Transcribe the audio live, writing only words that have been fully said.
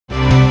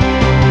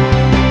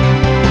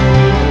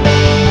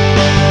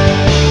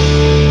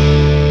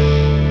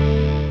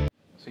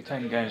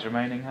games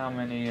remaining. How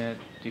many do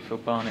you feel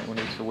Barnet will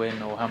need to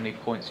win, or how many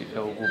points do you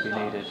feel will be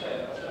needed?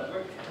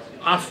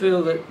 I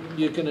feel that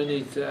you're going to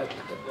need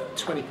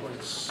 20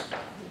 points.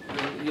 I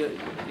mean,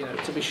 you know,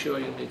 to be sure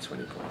you need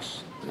 20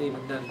 points, and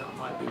even then that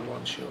might be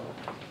one short.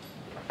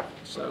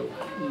 So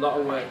a lot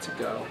of work to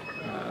go,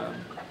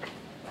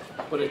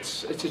 but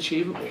it's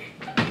achievable.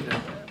 You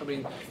know, I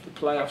mean, the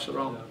playoffs are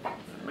on.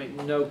 Make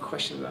no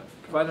question of that.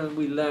 Provided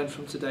we learn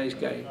from today's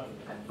game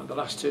and the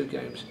last two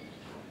games,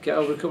 get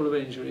over a couple of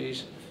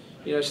injuries.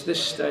 You know, to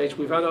this stage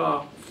we've had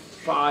our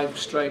 5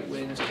 straight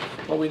wins.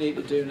 What we need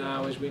to do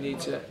now is we need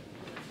to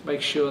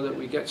make sure that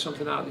we get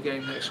something out of the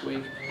game next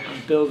week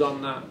and build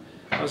on that.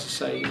 As I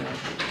say, you know,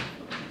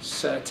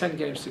 it's 10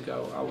 games to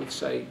go. I would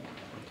say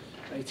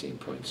 18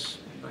 points,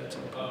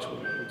 19 points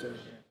we'll do.